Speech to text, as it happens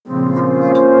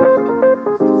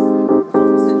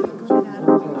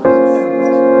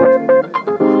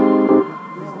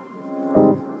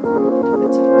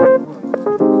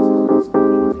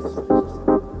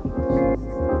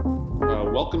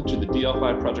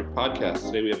Project podcast.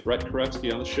 Today we have Brett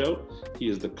Korefsky on the show. He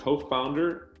is the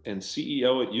co-founder and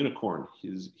CEO at Unicorn.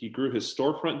 He grew his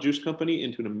storefront juice company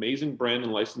into an amazing brand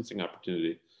and licensing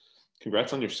opportunity.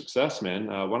 Congrats on your success, man.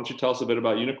 Why don't you tell us a bit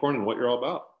about Unicorn and what you're all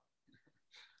about?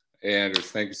 Hey, Andres,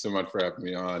 thank you so much for having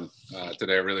me on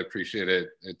today. I really appreciate it.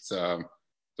 It's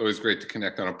always great to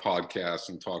connect on a podcast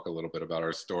and talk a little bit about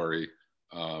our story,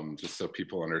 just so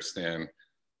people understand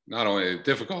not only the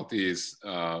difficulties,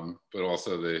 but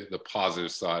also the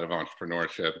positive side of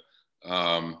entrepreneurship.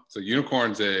 So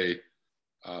Unicorn's a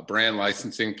brand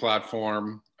licensing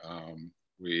platform.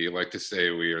 We like to say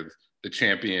we are the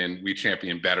champion. We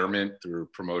champion betterment through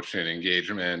promotion and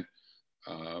engagement.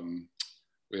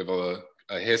 We have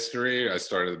a history. I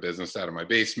started the business out of my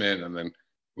basement and then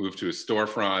moved to a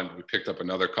storefront. We picked up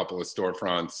another couple of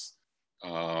storefronts.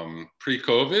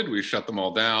 Pre-COVID, we shut them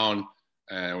all down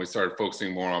and we started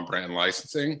focusing more on brand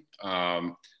licensing.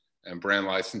 And brand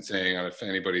licensing, if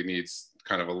anybody needs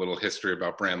kind of a little history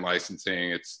about brand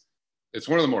licensing, it's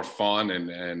one of the more fun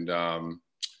and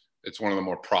it's one of the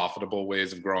more profitable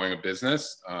ways of growing a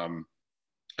business,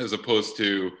 as opposed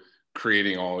to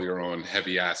creating all your own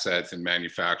heavy assets and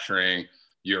manufacturing.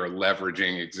 You're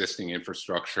leveraging existing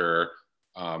infrastructure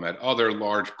at other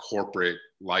large corporate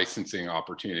licensing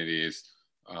opportunities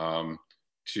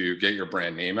to get your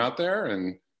brand name out there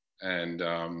and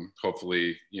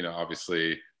hopefully,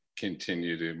 obviously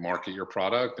continue to market your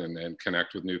product and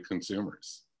connect with new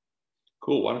consumers.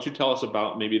 Cool. Why don't you tell us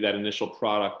about maybe that initial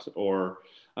product or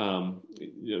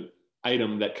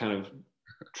item that kind of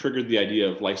triggered the idea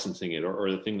of licensing it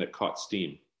or the thing that caught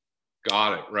steam?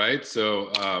 Got it. Right.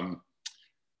 So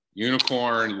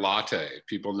Unicorn Latte,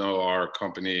 people know our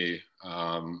company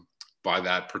by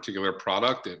that particular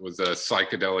product. It was a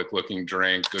psychedelic looking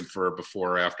drink, good for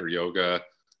before or after yoga.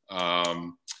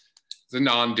 It's a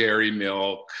non-dairy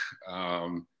milk,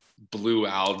 blue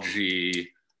algae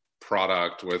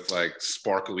product with like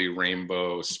sparkly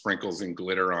rainbow sprinkles and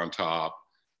glitter on top,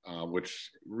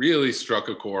 which really struck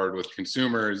a chord with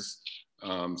consumers.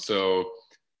 So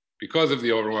because of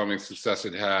the overwhelming success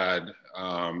it had,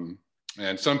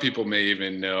 and some people may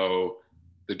even know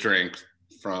the drink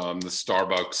from the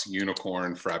Starbucks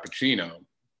Unicorn Frappuccino.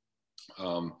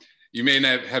 You may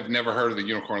have never heard of the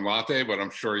Unicorn Latte, but I'm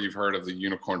sure you've heard of the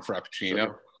Unicorn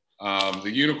Frappuccino. Sure.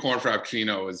 The Unicorn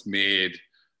Frappuccino is made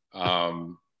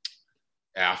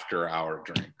after our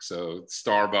drink. So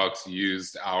Starbucks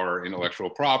used our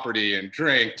intellectual property and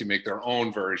drink to make their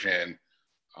own version.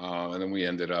 And then we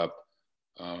ended up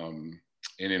in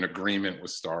an agreement with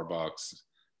Starbucks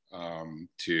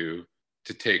to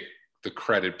take the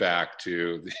credit back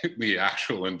to the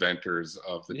actual inventors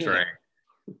of the drink.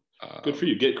 Good for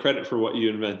you. Get credit for what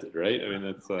you invented, right? I mean,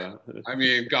 that's God,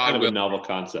 kind of a novel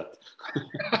concept.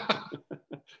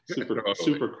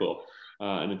 Super cool.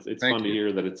 And it's fun to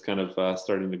hear that it's kind of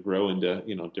starting to grow into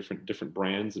different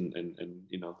brands and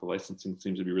the licensing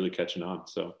seems to be really catching on.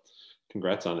 So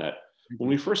congrats on that. When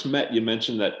we first met, you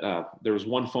mentioned that there was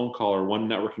one phone call or one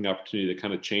networking opportunity that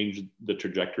kind of changed the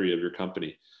trajectory of your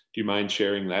company. Do you mind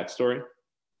sharing that story?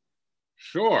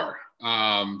 Sure.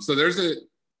 So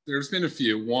there's been a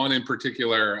few. One in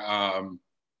particular,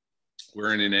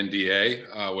 we're in an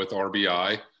NDA with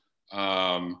RBI,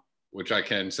 which I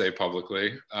can say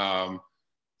publicly.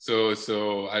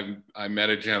 So I met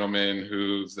a gentleman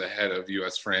who's the head of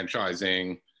U.S.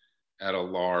 franchising at a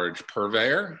large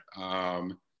purveyor.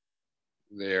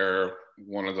 They're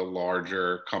one of the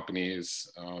larger companies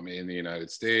in the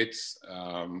United States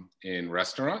in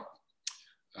restaurant.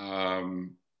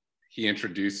 He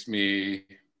introduced me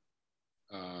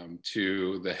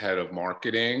to the head of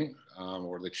marketing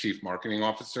or the chief marketing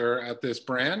officer at this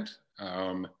brand.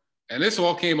 And this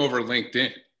all came over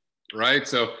LinkedIn, right?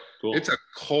 So cool. It's a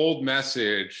cold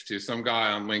message to some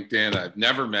guy on LinkedIn I've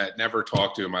never met, never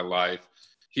talked to in my life.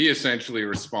 He essentially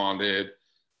responded.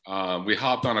 We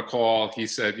hopped on a call. He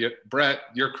said, yeah, Brett,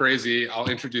 you're crazy. I'll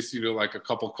introduce you to like a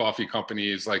couple coffee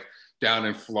companies like down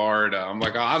in Florida. I'm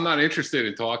like, I'm not interested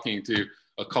in talking to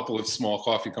a couple of small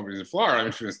coffee companies in Florida. I'm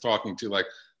interested in talking to like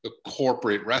the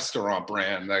corporate restaurant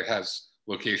brand that has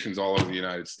locations all over the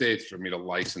United States for me to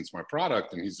license my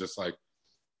product. And he's just like,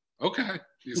 okay.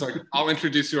 He's like, I'll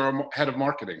introduce you to our head of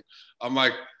marketing. I'm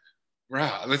like,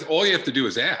 wow, that's all you have to do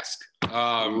is ask.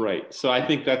 Right. So I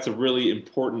think that's a really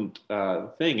important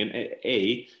thing. And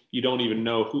you don't even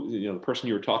know who, the person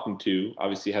you were talking to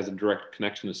obviously has a direct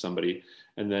connection to somebody.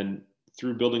 And then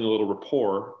through building a little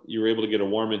rapport, you were able to get a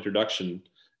warm introduction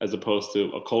as opposed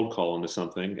to a cold call into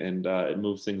something. And it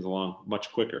moves things along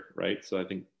much quicker. Right. So I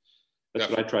think that's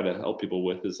what I try to help people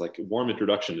with is like a warm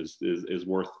introduction is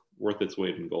worth its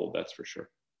weight in gold. That's for sure.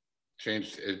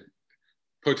 Changed it.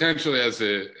 potentially as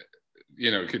a,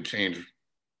 could change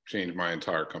my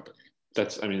entire company.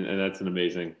 That's, I mean, and that's an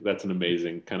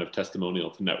amazing kind of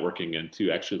testimonial to networking and to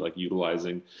actually like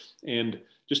utilizing and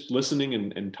just listening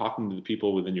and talking to the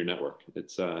people within your network.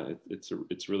 It's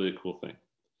really a cool thing.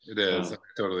 It is. I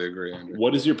totally agree, Andrew.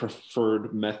 What is your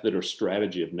preferred method or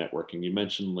strategy of networking? You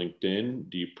mentioned LinkedIn.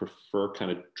 Do you prefer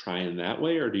kind of trying that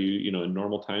way, or do you, in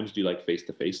normal times, do you like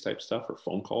face-to-face type stuff or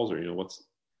phone calls, or, what's?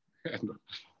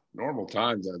 Normal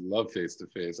times, I love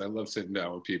face-to-face. I love sitting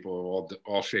down with people of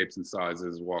all shapes and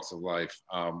sizes, walks of life.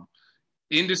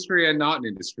 Industry and not in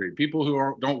industry. People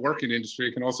who don't work in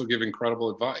industry can also give incredible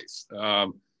advice.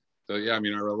 So yeah, I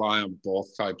mean, I rely on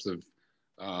both types of,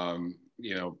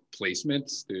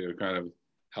 placements to kind of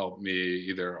help me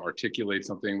either articulate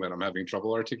something that I'm having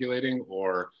trouble articulating,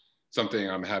 or something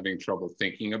I'm having trouble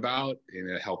thinking about in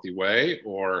a healthy way,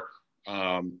 or,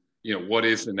 what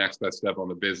is the next best step on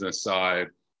the business side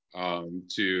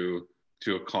to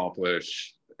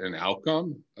accomplish an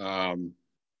outcome.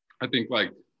 I think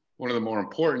like one of the more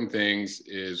important things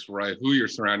is, right, who you're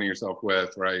surrounding yourself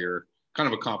with, right? You're kind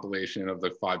of a compilation of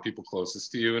the 5 people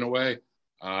closest to you in a way.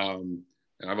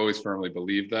 And I've always firmly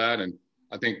believed that. And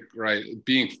I think, right,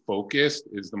 being focused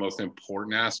is the most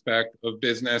important aspect of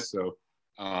business. So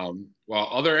while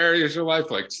other areas of life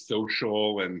like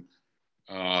social and,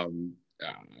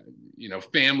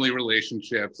 family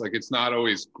relationships, like it's not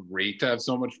always great to have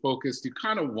so much focus. You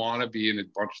kind of want to be in a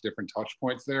bunch of different touch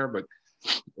points there, but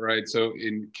right. So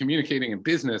in communicating in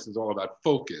business is all about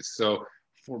focus. So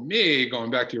for me, going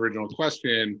back to your original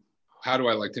question, how do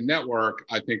I like to network?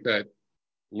 I think that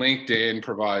LinkedIn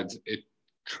provides a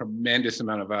tremendous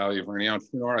amount of value for any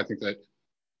entrepreneur. I think that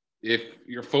if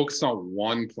you're focused on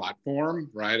one platform,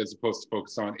 right, as opposed to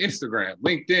focus on Instagram,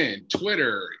 LinkedIn,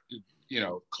 Twitter,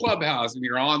 Clubhouse, and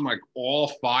you're on like all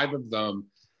 5 of them,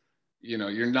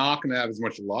 you're not going to have as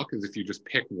much luck as if you just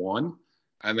pick one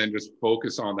and then just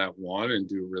focus on that one and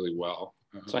do really well.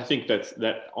 So I think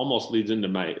that almost leads into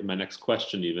my next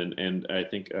question even. And I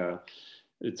think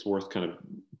it's worth kind of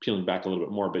peeling back a little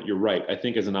bit more, but you're right. I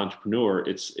think as an entrepreneur,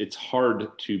 it's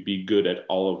hard to be good at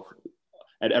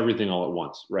everything all at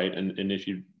once, right? And if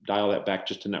you dial that back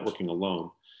just to networking alone,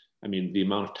 I mean, the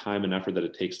amount of time and effort that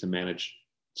it takes to manage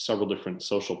several different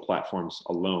social platforms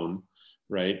alone,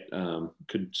 right,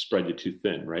 could spread you too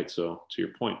thin, right? So to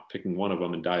your point, picking one of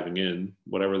them and diving in,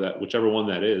 whichever one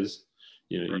that is,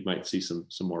 you might see some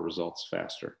more results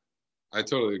faster. I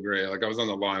totally agree. Like I was on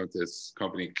the line with this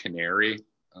company, Canary.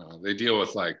 They deal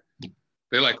with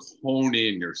they hone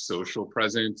in your social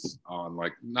presence on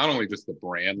like not only just the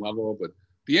brand level, but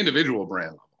the individual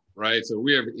brand level, right? So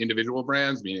we have individual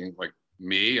brands, meaning like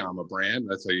me, I'm a brand.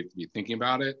 That's how you have to be thinking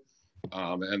about it.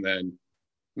 And then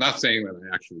not saying that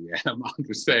I actually am, I'm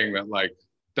just saying that like,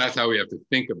 that's how we have to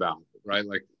think about it, right?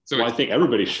 Like, so well, I think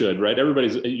everybody should, right?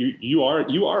 You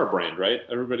are a brand, right?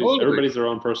 Everybody's their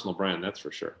own personal brand. That's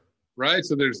for sure. Right.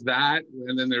 So there's that.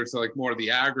 And then there's like more of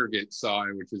the aggregate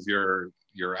side, which is your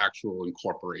actual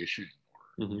incorporation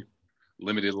or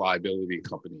limited liability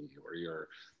company or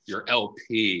your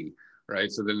LP.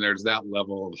 Right. So then there's that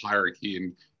level of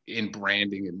hierarchy in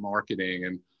branding and marketing.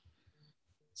 And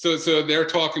so they're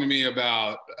talking to me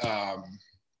about,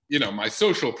 my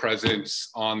social presence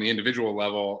on the individual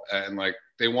level. And like,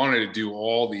 they wanted to do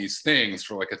all these things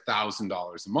for like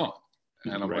 $1,000 a month.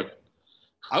 And I'm like,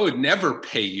 I would never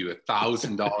pay you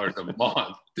 $1,000 a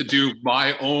month to do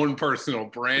my own personal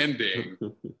branding.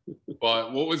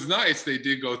 But what was nice, they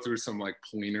did go through some like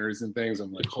pointers and things.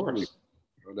 I'm like, holy,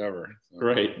 whatever. So.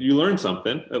 Right. You learned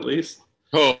something at least.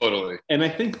 Totally. And I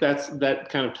think that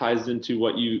kind of ties into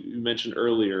what you mentioned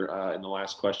earlier in the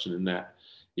last question, in that,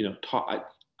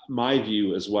 my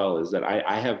view as well is that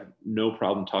I have no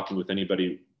problem talking with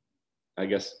anybody, I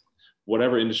guess,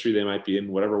 whatever industry they might be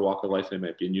in, whatever walk of life they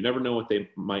might be in. You never know what they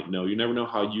might know. You never know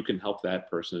how you can help that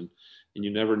person. And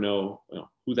you never know,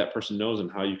 who that person knows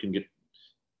and how you can get,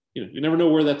 you never know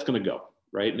where that's going to go.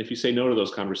 Right. And if you say no to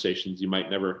those conversations, you might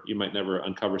never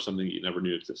uncover something that you never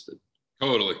knew existed.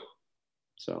 Totally.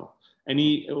 So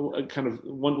any kind of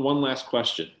one last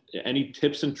question, any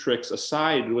tips and tricks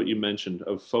aside what you mentioned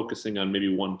of focusing on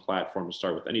maybe one platform to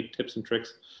start with, any tips and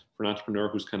tricks for an entrepreneur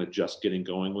who's kind of just getting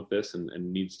going with this and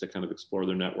needs to kind of explore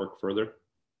their network further?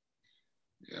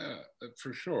 Yeah,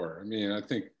 for sure. I mean, I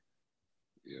think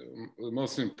the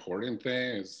most important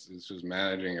thing is just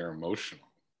managing your emotions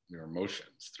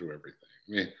through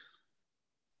everything.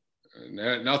 I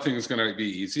mean, nothing is going to be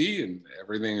easy and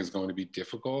everything is going to be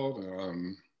difficult.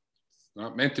 It's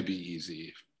not meant to be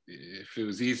easy. If it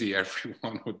was easy,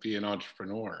 everyone would be an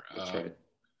entrepreneur. That's right.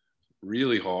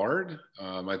 Really hard.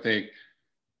 I think,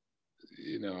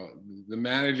 the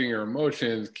managing your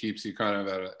emotions keeps you kind of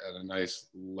at a nice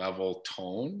level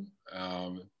tone,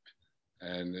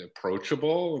 and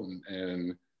approachable.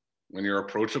 And when you're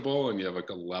approachable and you have like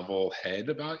a level head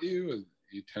about you,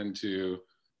 you tend to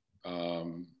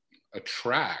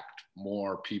attract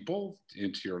more people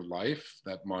into your life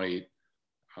that might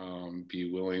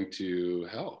be willing to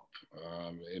help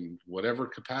in whatever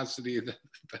capacity that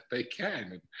they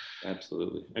can.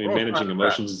 Absolutely. I mean, managing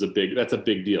emotions is that's a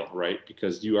big deal, right?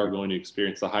 Because you are going to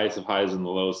experience the highest of highs and the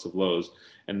lowest of lows,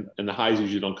 and the highs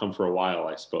usually don't come for a while,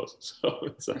 I suppose. So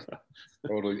it's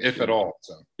totally, if at all.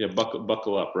 So yeah,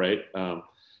 buckle up, right?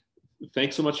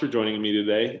 Thanks so much for joining me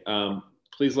today.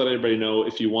 Please let everybody know,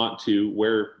 if you want to,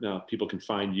 where people can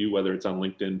find you, whether it's on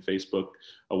LinkedIn, Facebook,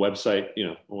 a website.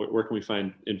 Where can we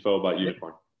find info about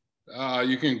Unicorn?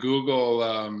 You can Google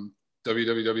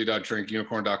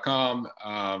www.drinkunicorn.com.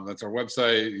 That's our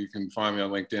website. You can find me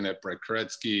on LinkedIn at Brett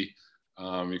Koretsky.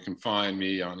 You can find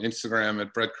me on Instagram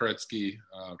at Brett Koretsky.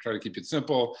 Try to keep it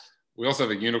simple. We also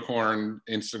have a Unicorn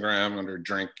Instagram under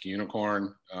Drink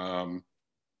Unicorn.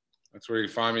 That's where you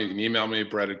can find me. You can email me,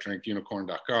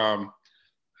 brett@drinkunicorn.com.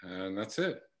 And that's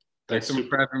it. Thanks so much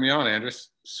for having me on, Andres.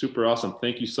 Super awesome.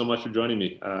 Thank you so much for joining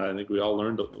me. I think we all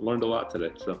learned a lot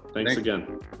today. So thanks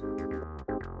again.